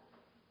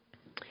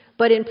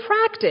 But in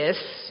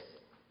practice,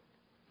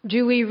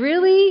 do we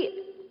really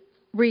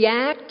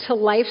react to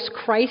life's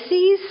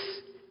crises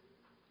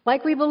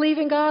like we believe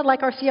in God,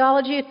 like our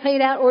theology is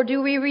played out, or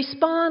do we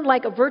respond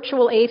like a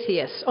virtual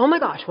atheist? Oh my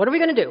gosh, what are we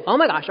going to do? Oh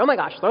my gosh,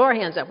 throw our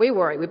hands up. We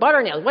worry. We bite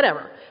our nails,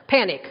 whatever.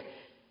 Panic.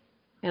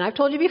 And I've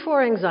told you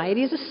before,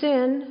 anxiety is a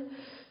sin.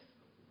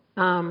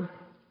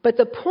 But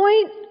the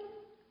point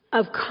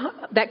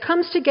that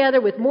comes together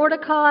with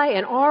Mordecai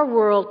and our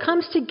world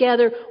comes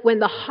together when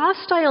the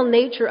hostile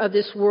nature of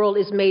this world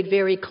is made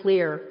very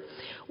clear.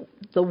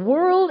 The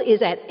world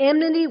is at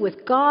enmity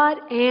with God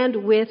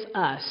and with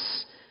us.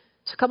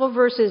 So a couple of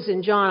verses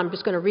in John I'm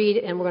just going to read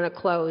and we're going to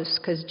close.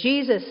 Because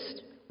Jesus,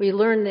 we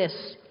learn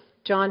this,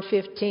 John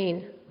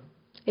 15,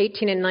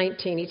 18 and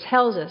 19. He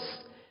tells us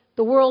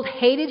the world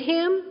hated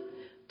him.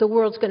 The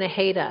world's going to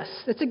hate us.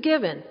 It's a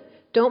given.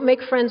 Don't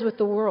make friends with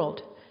the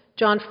world.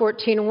 John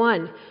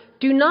 14:1.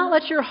 Do not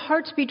let your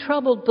hearts be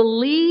troubled.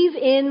 Believe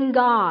in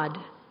God.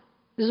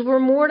 This is where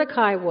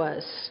Mordecai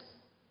was.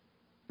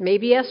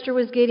 Maybe Esther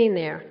was getting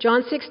there.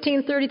 John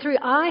 16:33.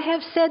 I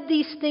have said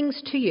these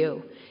things to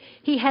you.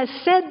 He has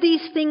said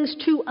these things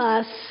to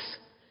us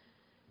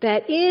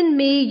that in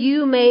me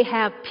you may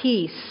have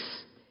peace.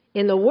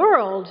 In the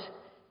world,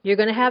 you're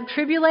going to have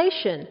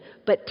tribulation.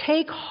 But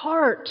take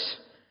heart.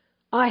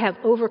 I have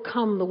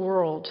overcome the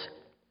world.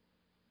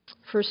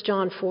 1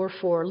 John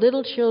 4:4.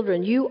 Little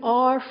children, you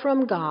are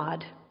from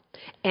God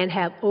and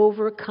have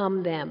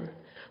overcome them.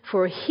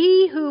 For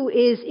he who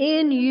is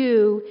in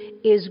you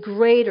is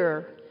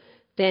greater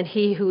than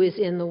he who is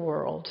in the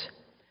world.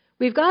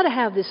 We've got to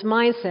have this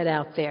mindset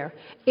out there.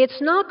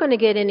 It's not going to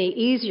get any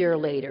easier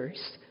later,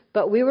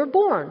 but we were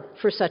born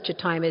for such a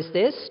time as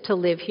this to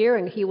live here,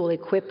 and he will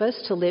equip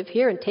us to live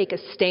here and take a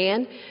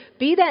stand.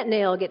 Be that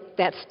nail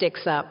that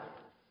sticks up.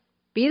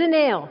 Be the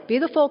nail. Be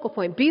the focal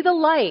point. Be the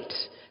light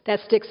that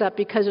sticks up,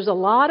 because there's a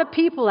lot of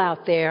people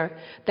out there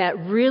that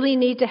really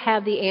need to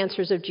have the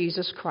answers of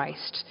Jesus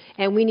Christ.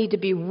 And we need to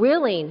be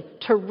willing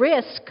to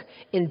risk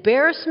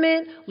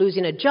embarrassment,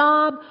 losing a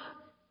job,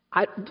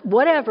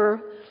 whatever,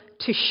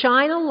 to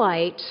shine a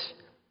light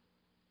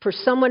for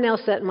someone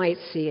else that might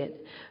see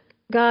it.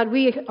 God,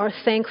 we are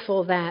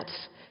thankful that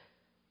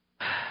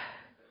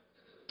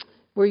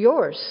we're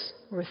yours.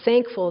 We're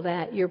thankful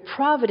that your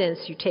providence,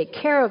 you take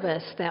care of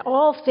us, that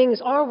all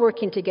things are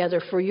working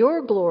together for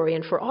your glory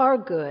and for our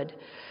good.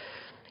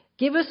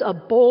 Give us a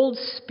bold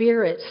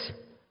spirit.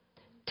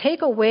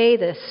 Take away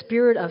the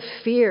spirit of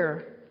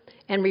fear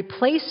and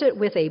replace it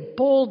with a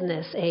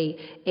boldness, a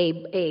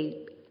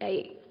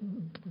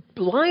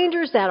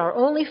blinders that are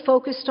only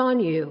focused on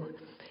you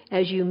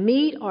as you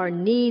meet our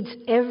needs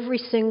every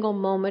single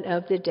moment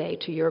of the day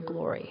to your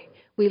glory.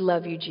 We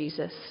love you,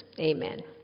 Jesus. Amen.